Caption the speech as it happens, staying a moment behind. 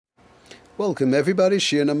Welcome everybody,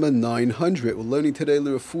 Shir number 900. We're learning today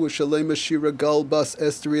L'Refuah Shalema Shira Gal Bas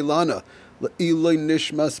Esther Ilana L'Ilay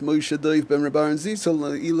Nishmas Moshe Dave Ben Rabban Zisel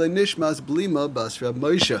L'Ilay Nishmas Blima Bas Rab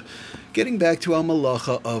Moshe. Getting back to our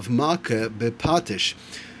Melacha of Makeh בפטיש.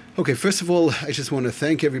 Okay, first of all, I just want to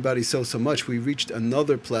thank everybody so much. We reached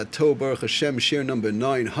another plateau, Baruch Hashem, Shir number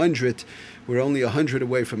 900. We're only 100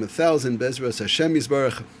 away from 1,000, Bezras Hashem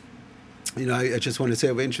Yisbarach. You know, I just want to say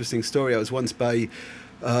an interesting story. I was once by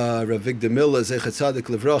Rav Vigdor Miller, Zechat Tzadik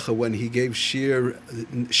Livracha, when he gave shir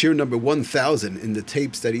number 1,000 in the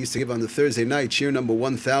tapes that he used to give on the Thursday night, shir number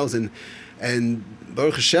 1,000, and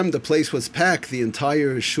Baruch Hashem, the place was packed, the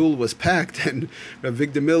entire shul was packed, and Rav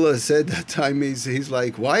Vigdor Miller said that time, he's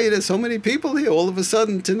like, why are there so many people here? All of a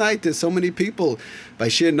sudden tonight there's so many people. By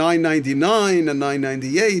shir 999 and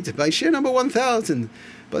 998, by shir number 1,000.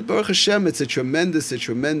 But Baruch Hashem, it's a tremendous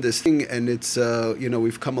thing, and it's,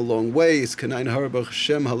 we've come a long way. It's Kanayin Hara Baruch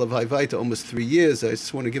Hashem, Halavai Vaita, almost 3 years. I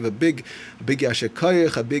just want to give a big Yasher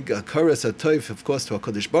Koyach, a big Karas HaToif, of course, to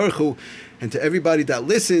HaKadosh Baruch Hu, and to everybody that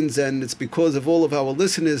listens, and it's because of all of our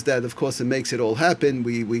listeners that, of course, it makes it all happen.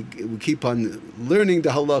 We keep on learning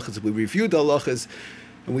the halachas, we review the halachas,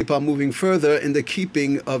 and we keep on moving further in the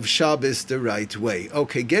keeping of Shabbos the right way.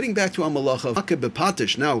 Okay, getting back to our Melacha of Makeh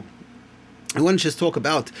בפטיש. Now, I want to just talk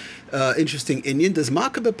about interesting inyan. Does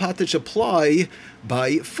Makeh בפטיש apply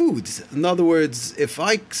by foods? In other words, if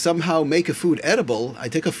I somehow make a food edible, I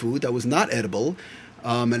take a food that was not edible,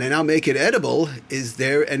 and I now make it edible, is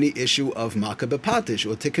there any issue of Makeh בפטיש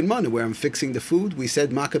or tikkun mana, where I'm fixing the food? We said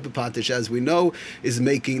Makeh בפטיש, as we know, is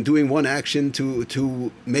doing one action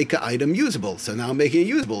to make an item usable. So now I'm making it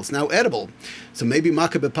usable. It's now edible. So maybe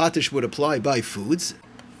Makeh בפטיש would apply by foods.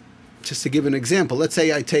 Just to give an example, let's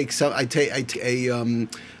say we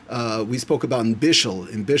spoke about in Bishul.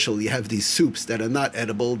 In Bishul, you have these soups that are not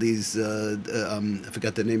edible. These, I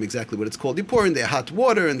forgot the name exactly what it's called. You pour in there hot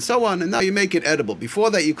water and so on, and now you make it edible. Before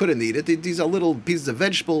that, you couldn't eat it. These are little pieces of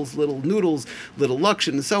vegetables, little noodles, little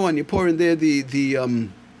lakshan, and so on. You pour in there these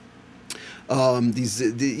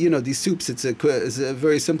soups. It's a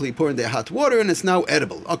very simply pour in their hot water, and it's now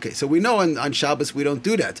edible. Okay, so we know on Shabbos we don't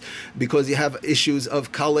do that because you have issues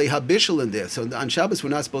of kalei habishul in there. So on Shabbos we're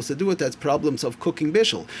not supposed to do it. That's problems of cooking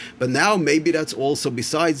bishul. But now maybe that's also,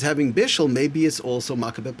 besides having bishul, maybe it's also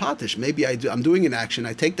Makeh בפטיש. Maybe I'm doing an action.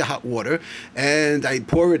 I take the hot water and I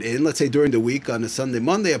pour it in. Let's say during the week on a Sunday,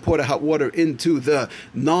 Monday, I pour the hot water into the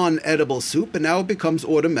non-edible soup, and now it becomes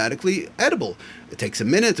automatically edible. It takes a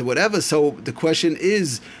minute or whatever. So the question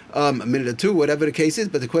is, a minute or two, whatever the case is,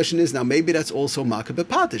 but the question is now maybe that's also Makeh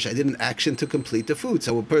בפטיש. I did an action to complete the food.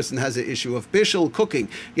 So a person has an issue of bishul, cooking.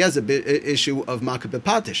 He has an issue of Makeh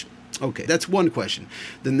בפטיש. Okay, that's one question.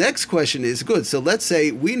 The next question is, good, so let's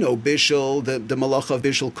say we know bishul, the Melacha of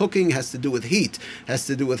bishul cooking has to do with heat, has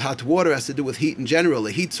to do with hot water, has to do with heat in general,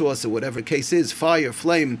 a heat source or whatever the case is, fire,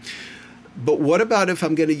 flame. But what about if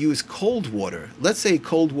I'm going to use cold water? Let's say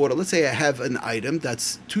cold water. Let's say I have an item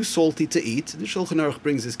that's too salty to eat. The Shulchan Aruch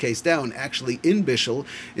brings this case down, actually in Bishul,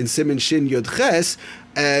 in Siman Shin Yod Ches,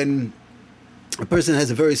 and a person has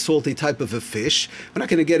a very salty type of a fish. We're not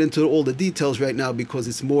going to get into all the details right now because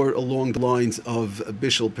it's more along the lines of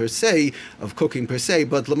bishul per se, of cooking per se,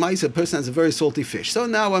 but Lamaisa, a person has a very salty fish. So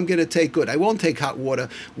now I'm going to take I won't take hot water.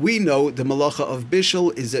 We know the Melacha of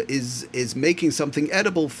bishul is making something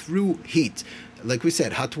edible through heat. Like we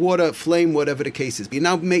said, hot water, flame, whatever the case is. You're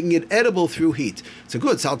now making it edible through heat. So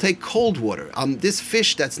good, so I'll take cold water. This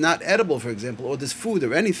fish that's not edible, for example, or this food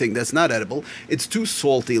or anything that's not edible, it's too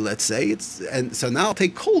salty, let's say. And so now I'll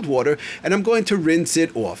take cold water and I'm going to rinse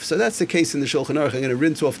it off. So that's the case in the Shulchan Aruch. I'm going to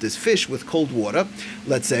rinse off this fish with cold water,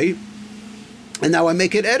 let's say. And now I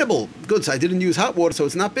make it edible. Good, so I didn't use hot water, so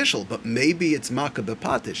it's not bishul. But maybe it's Makeh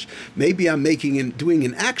בפטיש. Maybe I'm doing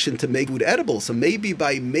an action to make food edible. So maybe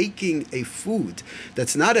by making a food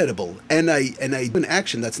that's not edible, and I do an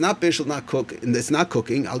action that's not bishul, and it's not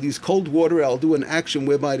cooking, I'll use cold water. I'll do an action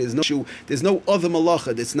whereby there's no other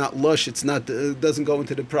malacha. It's not lush. It's not doesn't go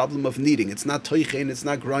into the problem of kneading. It's not toichen. It's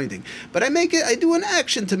not grinding. But I do an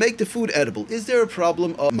action to make the food edible. Is there a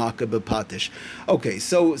problem of Makeh בפטיש? Okay,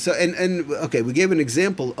 so okay. We gave an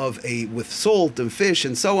example of with salt and fish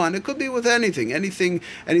and so on. It could be with anything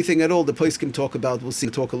at all. The place can talk about. We'll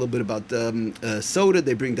talk a little bit about soda.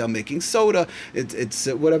 They bring down making soda. It's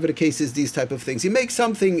whatever the case is. These type of things. You make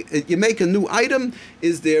something. You make a new item.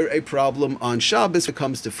 Is there a problem on Shabbos when it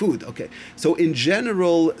comes to food? Okay. So in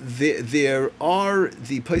general, there are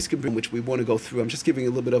the poskim which we want to go through. I'm just giving a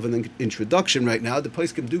little bit of an introduction right now. The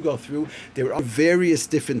poskim do go through. There are various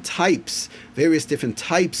different types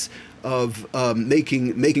of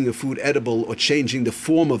making a food edible or changing the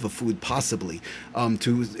form of a food possibly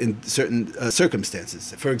to in certain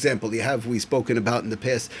circumstances. For example, we've spoken about in the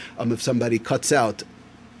past if somebody cuts out,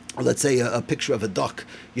 let's say a picture of a duck,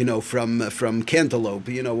 from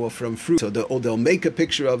cantaloupe, or from fruit. So they'll make a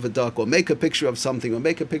picture of a duck, or make a picture of something, or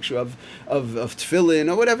make a picture of tefillin,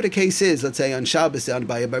 or whatever the case is. Let's say on Shabbos,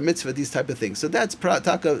 by a bar mitzvah, these type of things. So that's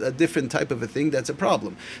a different type of a thing. That's a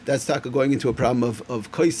problem. That's going into a problem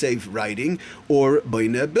of koisev writing or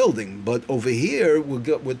boina building. But over here,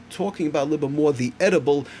 we're talking about a little bit more the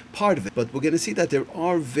edible part of it. But we're going to see that there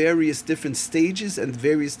are various different stages and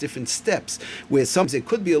various different steps where sometimes it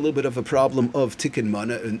could be a little bit of a problem of tikkun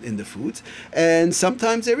mana in the foods, and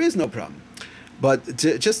sometimes there is no problem. But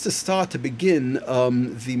just to begin,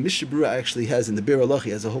 the Mishnah Berurah actually has in the Bir Halacha, he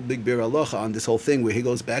has a whole big Bir Halacha on this whole thing where he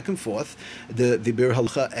goes back and forth, the Bir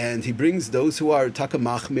Halacha, and he brings those who are taka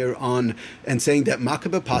machmir on and saying that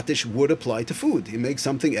Makeh בפטיש would apply to food. You make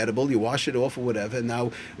something edible, you wash it off or whatever, and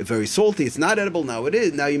now it's very salty, it's not edible, now it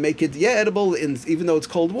is. Now you make it, edible, even though it's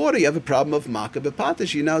cold water, you have a problem of Makeh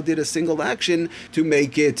בפטיש. You now did a single action to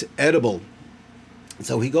make it edible.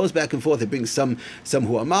 So he goes back and forth. He brings some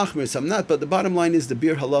who are machmir, some not. But the bottom line is the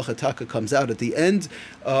Bir Halacha Taka comes out at the end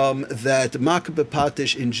that Makeh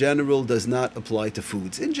בפטיש in general does not apply to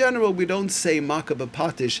foods. In general, we don't say Makeh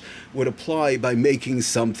בפטיש would apply by making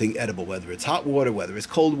something edible, whether it's hot water, whether it's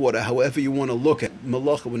cold water, however you want to look at it.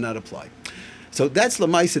 Melacha would not apply. So that's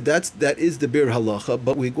Lamaisa, that is the Bir Halacha,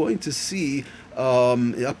 but we're going to see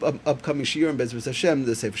upcoming Shiurim, Bezras Hashem,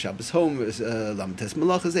 the Sefer Shabbos Home, Lamentes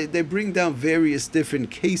Melachas, they bring down various different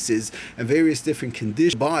cases and various different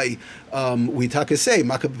conditions by we taka say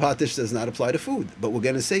Makeh בפטיש does not apply to food, but we're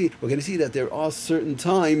going to see that there are certain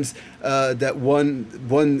times that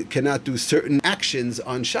one cannot do certain actions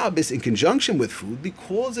on Shabbos in conjunction with food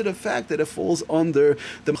because of the fact that it falls under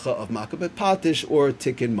the Melacha of Makeh בפטיש or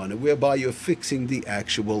tikkun mana, whereby you're fixing the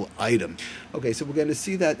actual item. Okay, so we're going to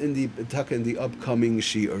see that in the upcoming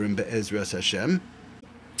Shiurim Be'ezras Hashem.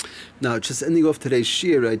 Now, just ending off today's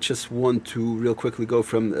shir, I just want to real quickly go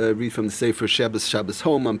read from the Sefer Shabbos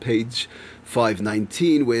Home on page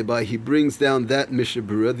 519, whereby he brings down that Mishnah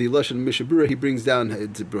Berurah, the Lashon Mishnah Berurah, he brings down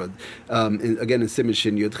again in Siman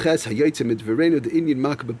Shin Yud Ches, Hayotzim Midverenu, the Inyan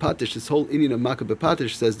Makeh בפטיש, this whole Inyan of Makeh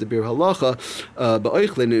בפטיש, says the Bir Halacha,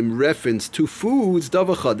 Ba'oichlin, in reference to foods,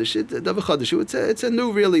 Davar Chadash, it's a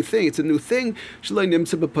new really thing, it's a new thing, Shalai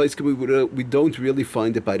Nimtza b'Paiskim, we don't really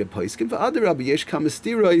find it by the Paiskim, V'adarabbi Yesh Kama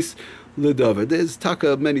Stirais L'Davar, there's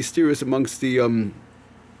taka many stiras amongst the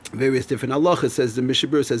various different halachas, says the Mishnah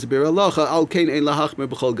Berurah, says the Bir Halacha, al kein ein lahachmir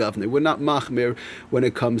b'chol gavne. We're not machmir when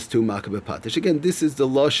it comes to Makeh בפטיש. Again, this is the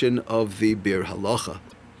lashon of the Bir Halacha.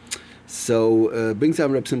 So brings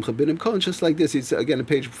down Reb Simcha ben Imkon just like this. It's again on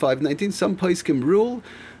page 519. Some poskim rule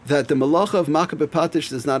that the Melacha of Makeh בפטיש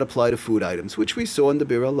does not apply to food items, which we saw in the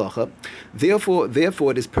Bir Halacha.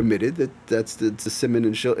 Therefore, it is permitted. That's the Siman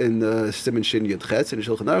in the Siman Shin Yud Ches in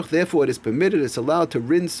Shulchan Aruch. Therefore, it is permitted. It's allowed to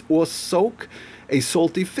rinse or soak a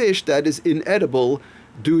salty fish that is inedible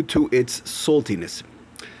due to its saltiness.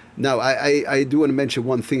 Now, I do want to mention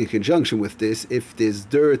one thing in conjunction with this. If there's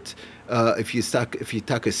dirt, if you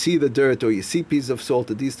see the dirt or you see pieces of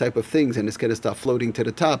salt or these type of things, and it's going to start floating to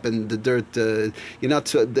the top, and the dirt,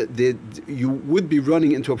 you would be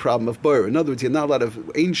running into a problem of bur. In other words, you're not allowed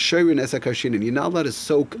to ein shorin es hakashinin. You're not allowed to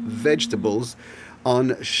soak vegetables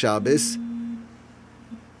on Shabbos,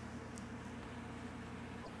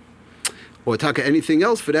 or taka anything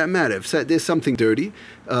else for that matter. If there's something dirty,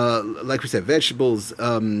 like we said, vegetables,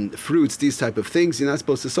 fruits, these type of things, you're not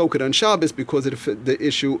supposed to soak it on Shabbos because of the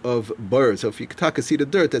issue of bur. So if you taka see the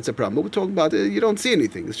dirt, that's a problem. But we're talking about you don't see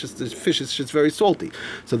anything. It's just the fish is just very salty.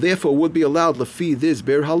 So therefore, would be allowed lefi this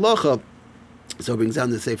Bir Halacha. So it brings down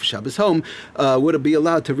the Sefer Shabbos Home. Would it be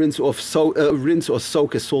allowed to rinse or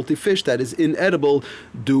soak a salty fish that is inedible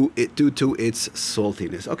due to its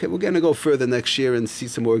saltiness? Okay, we're going to go further next year and see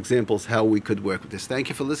some more examples how we could work with this. Thank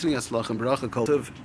you for listening. Aslach and Baracha Kol Tov.